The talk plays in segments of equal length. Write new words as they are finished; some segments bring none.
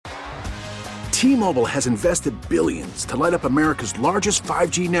T-Mobile has invested billions to light up America's largest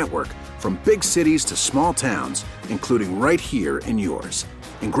 5G network, from big cities to small towns, including right here in yours.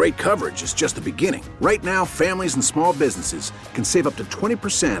 And great coverage is just the beginning. Right now, families and small businesses can save up to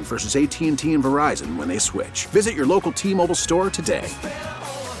 20% versus AT&T and Verizon when they switch. Visit your local T-Mobile store today.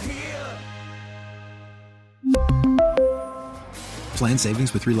 Plan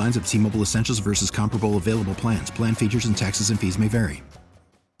savings with 3 lines of T-Mobile Essentials versus comparable available plans. Plan features and taxes and fees may vary.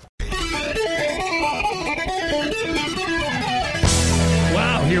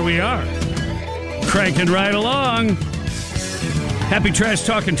 Wow, here we are. Cranking right along. Happy Trash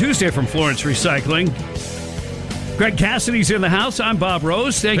Talking Tuesday from Florence Recycling. Greg Cassidy's in the house. I'm Bob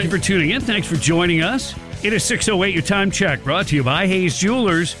Rose. Thank you for tuning in. Thanks for joining us. It is 6:08, your time check, brought to you by Hayes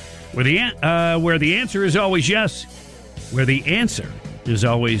Jewelers, where the answer is always yes. Where the answer is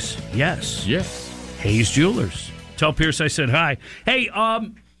always yes. Yes. Hayes Jewelers. Tell Pierce I said hi. Hey,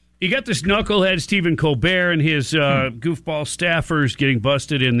 you got this knucklehead Stephen Colbert and his goofball staffers getting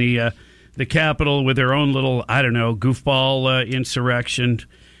busted in the Capitol with their own little, I don't know, goofball insurrection.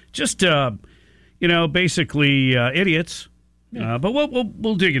 Just, basically idiots. Yeah. But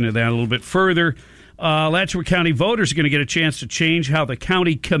we'll dig into that a little bit further. Alachua County voters are going to get a chance to change how the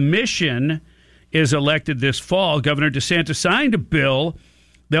county commission is elected this fall. Governor DeSantis signed a bill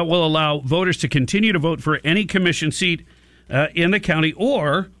that will allow voters to continue to vote for any commission seat in the county,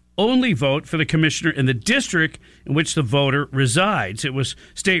 or only vote for the commissioner in the district in which the voter resides. It was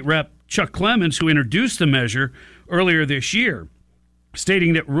State Rep Chuck Clemens who introduced the measure earlier this year,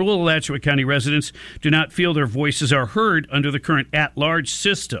 stating that rural Alachua County residents do not feel their voices are heard under the current at-large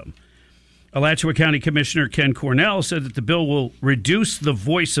system. Alachua County Commissioner Ken Cornell said that the bill will reduce the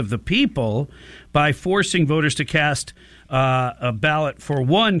voice of the people by forcing voters to cast a ballot for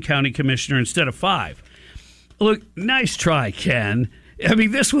one county commissioner instead of 5. Look, nice try, Ken. I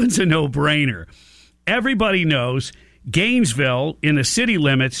mean, this one's a no-brainer. Everybody knows Gainesville, in the city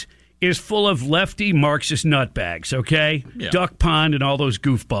limits, is full of lefty Marxist nutbags, okay? Yeah. Duck Pond and all those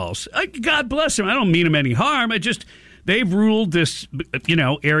goofballs. God bless them. I don't mean them any harm. They've ruled this,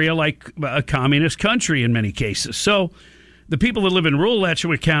 area like a communist country in many cases. So the people that live in rural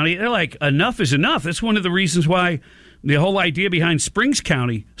Alachua County, they're like, enough is enough. That's one of the reasons why the whole idea behind Springs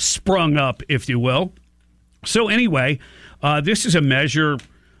County sprung up, if you will. So anyway, this is a measure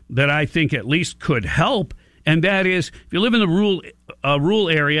that I think at least could help, and that is, if you live in the rural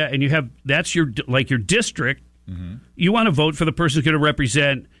area and that's your district, mm-hmm. You want to vote for the person who's going to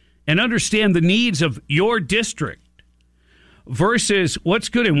represent and understand the needs of your district. Versus what's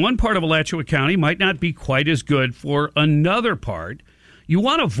good in one part of Alachua County might not be quite as good for another part. You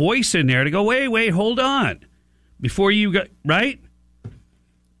want a voice in there to go, wait, hold on. Before you go, right?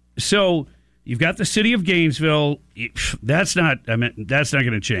 So you've got the city of Gainesville. That's not going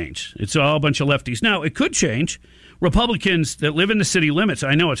to change. It's all a bunch of lefties. Now, it could change. Republicans that live in the city limits,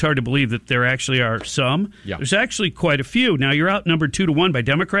 I know it's hard to believe that there actually are some. Yeah. There's actually quite a few. Now, you're outnumbered 2-1 by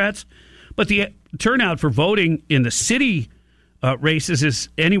Democrats, but the turnout for voting in the city races is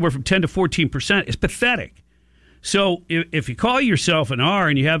anywhere from 10 to 14%. It's pathetic. So if you call yourself an R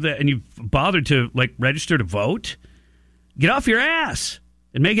and you have that and you've bothered to register to vote, get off your ass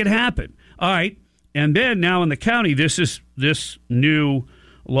and make it happen. All right. And then now in the county, this new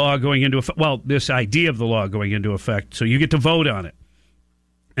law going into effect. Well, this idea of the law going into effect. So you get to vote on it.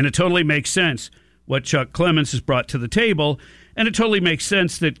 And it totally makes sense what Chuck Clemens has brought to the table. And it totally makes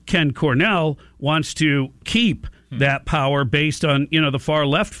sense that Ken Cornell wants to keep that power based on, the far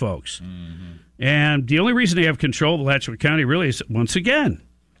left folks. Mm-hmm. And the only reason they have control of Alachua County really is, once again,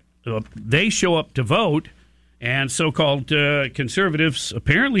 they show up to vote, and so-called conservatives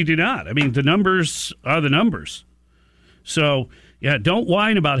apparently do not. I mean, the numbers are the numbers. So, yeah, don't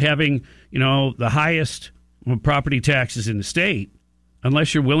whine about having, the highest property taxes in the state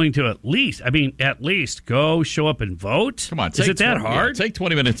unless you're willing to at least go show up and vote. Come on. Is it that hard? Yeah, take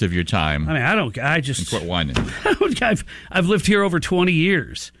 20 minutes of your time. I mean, I just... quit whining. I've lived here over 20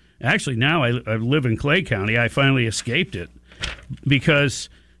 years. Actually, now I live in Clay County. I finally escaped it because,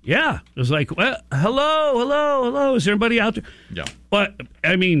 it was like, well, hello. Is there anybody out there? Yeah. But,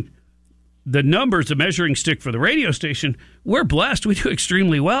 I mean, the numbers, the measuring stick for the radio station, we're blessed. We do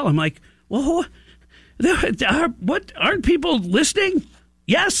extremely well. I'm like, well, aren't people listening?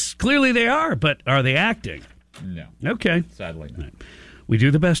 Yes, clearly they are, but are they acting? No. Okay. Sadly not. We do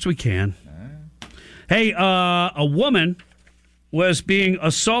the best we can. Hey, a woman was being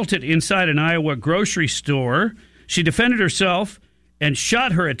assaulted inside an Iowa grocery store. She defended herself and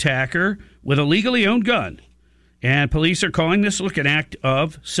shot her attacker with a legally owned gun. And police are calling this an act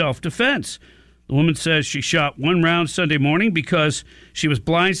of self-defense. The woman says she shot one round Sunday morning because she was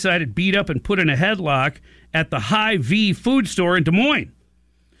blindsided, beat up, and put in a headlock at the Hy-Vee food store in Des Moines.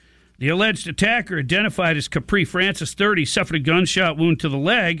 The alleged attacker, identified as Capri Francis, 30, suffered a gunshot wound to the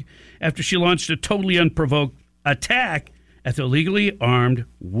leg after she launched a totally unprovoked attack at the illegally armed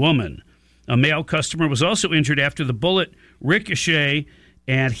woman. A male customer was also injured after the bullet ricocheted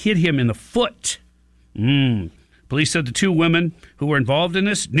and hit him in the foot. Police said the two women who were involved in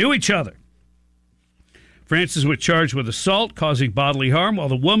this knew each other. Francis was charged with assault, causing bodily harm, while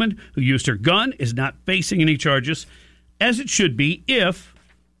the woman who used her gun is not facing any charges, as it should be if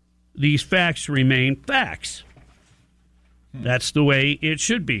these facts remain facts. That's the way it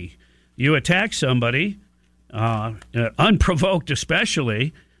should be. You attack somebody, unprovoked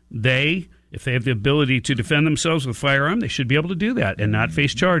especially, if they have the ability to defend themselves with a firearm, they should be able to do that and not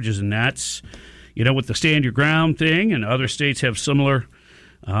face charges. And that's, with the stand your ground thing, and other states have similar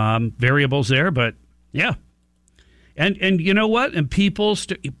variables there. But, yeah. And you know what? And people,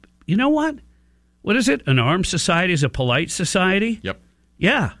 you know what? What is it? An armed society is a polite society? Yep.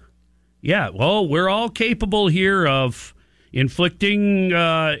 Yeah. Yeah. Well, we're all capable here of inflicting,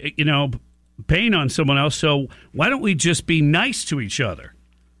 pain on someone else. So why don't we just be nice to each other?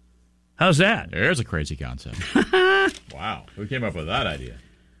 How's that? There's a crazy concept. Wow. Who came up with that idea?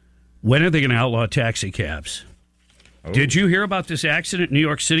 When are they going to outlaw taxi cabs? Oh. Did you hear about this accident in New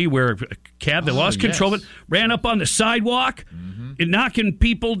York City where a cab that lost control of it ran up on the sidewalk and knocking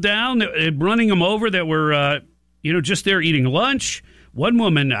people down, running them over that were, just there eating lunch? One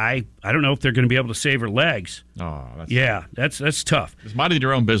woman, I don't know if they're going to be able to save her legs. Oh, that's tough. It's minding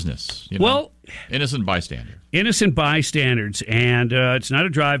your own business. Well, innocent bystander. Innocent bystanders, and it's not a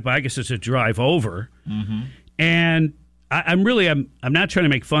drive-by. I guess it's a drive-over. Mm-hmm. And I'm not trying to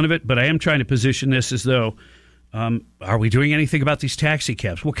make fun of it, but I am trying to position this as though, are we doing anything about these taxi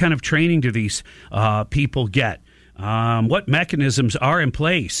cabs? What kind of training do these people get? What mechanisms are in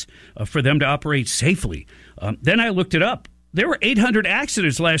place for them to operate safely? Then I looked it up. There were 800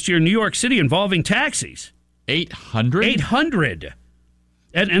 accidents last year in New York City involving taxis. 800? 800.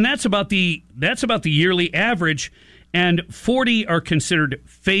 And that's about the yearly average, and 40 are considered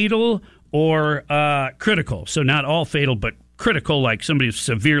fatal or critical. So not all fatal, but critical, like somebody's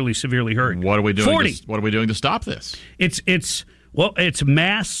severely hurt. What are we doing? 40. What are we doing to stop this? It's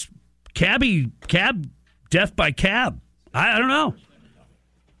mass cab death by cab. I don't know.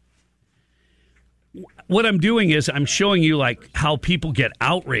 What I'm doing is I'm showing you how people get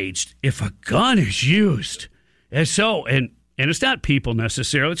outraged if a gun is used. And it's not people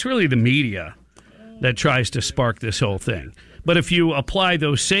necessarily. It's really the media that tries to spark this whole thing. But if you apply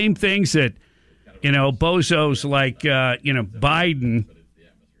those same things that, bozos like, Biden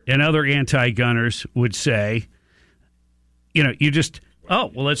and other anti-gunners would say, you just,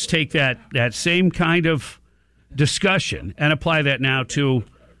 let's take that same kind of discussion and apply that now to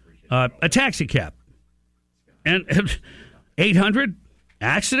a taxi cab. And 800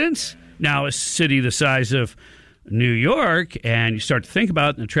 accidents? Now, a city the size of New York, and you start to think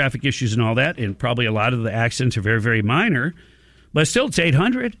about the traffic issues and all that, and probably a lot of the accidents are very, very minor, but still it's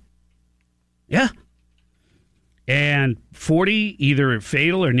 800. Yeah. And 40 either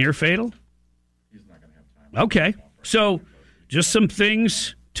fatal or near fatal? He's not going to have time. Okay. So just some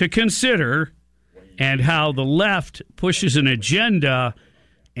things to consider and how the left pushes an agenda,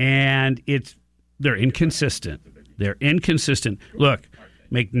 and they're inconsistent. They're inconsistent. Look,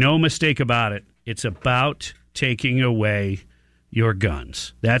 make no mistake about it. It's about taking away your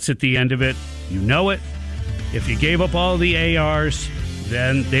guns. That's at the end of it. You know it. If you gave up all the ARs,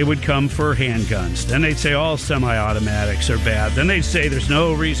 then they would come for handguns. Then they'd say all semi-automatics are bad. Then they'd say there's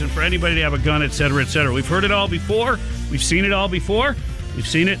no reason for anybody to have a gun, et cetera, et cetera. We've heard it all before. We've seen it all before. We've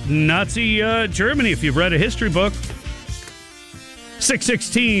seen it in Nazi Germany, if you've read a history book.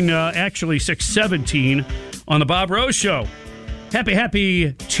 617 on the Bob Rose Show.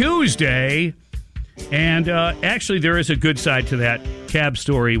 Happy Tuesday. And actually, there is a good side to that cab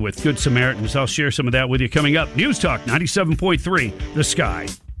story with Good Samaritans. I'll share some of that with you coming up. News Talk 97.3, The Sky.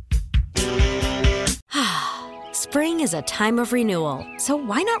 Spring is a time of renewal, so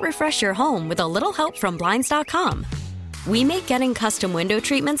why not refresh your home with a little help from Blinds.com? We make getting custom window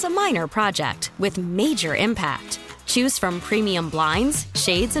treatments a minor project with major impact. Choose from premium blinds,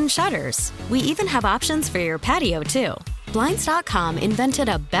 shades, and shutters. We even have options for your patio, too. Blinds.com invented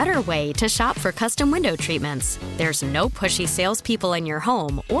a better way to shop for custom window treatments. There's no pushy salespeople in your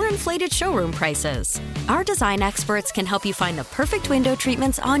home or inflated showroom prices. Our design experts can help you find the perfect window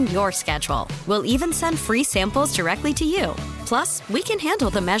treatments on your schedule. We'll even send free samples directly to you. Plus, we can handle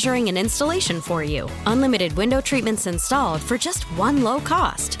the measuring and installation for you. Unlimited window treatments installed for just one low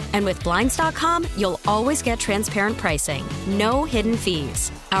cost. And with Blinds.com, you'll always get transparent pricing. No hidden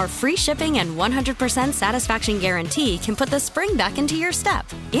fees. Our free shipping and 100% satisfaction guarantee can put the spring back into your step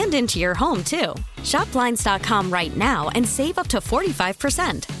and into your home, too. Shop Blinds.com right now and save up to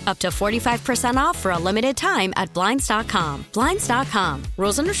 45%. Up to 45% off for a limited time at Blinds.com. Blinds.com.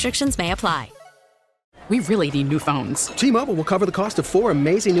 Rules and restrictions may apply. We really need new phones. T-Mobile will cover the cost of 4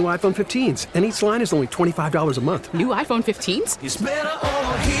 amazing new iPhone 15s, and each line is only $25 a month. New iPhone 15s? It's better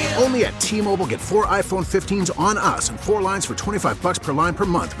over here. Only at T-Mobile, get 4 iPhone 15s on us and 4 lines for $25 per line per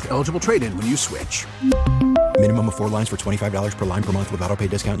month with eligible trade-in when you switch. Minimum of 4 lines for $25 per line per month with autopay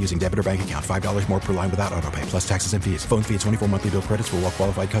discount using debit or bank account. $5 more per line without autopay, plus taxes and fees. Phone fee at 24 monthly bill credits for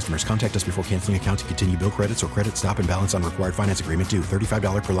well-qualified customers. Contact us before canceling account to continue bill credits or credit stop and balance on required finance agreement due.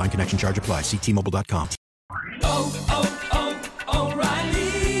 $35 per line connection charge applies. See T-Mobile.com.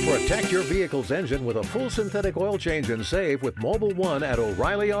 O'Reilly. Protect your vehicle's engine with a full synthetic oil change and save with Mobil 1 at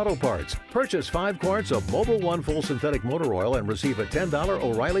O'Reilly Auto Parts. Purchase 5 quarts of Mobil 1 full synthetic motor oil and receive a $10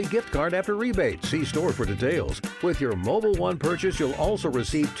 O'Reilly gift card after rebate. See store for details. With your Mobil 1 purchase, you'll also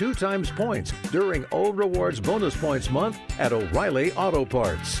receive 2 times points during O Rewards Bonus Points Month at O'Reilly Auto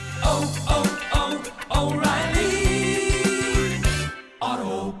Parts. O'Reilly.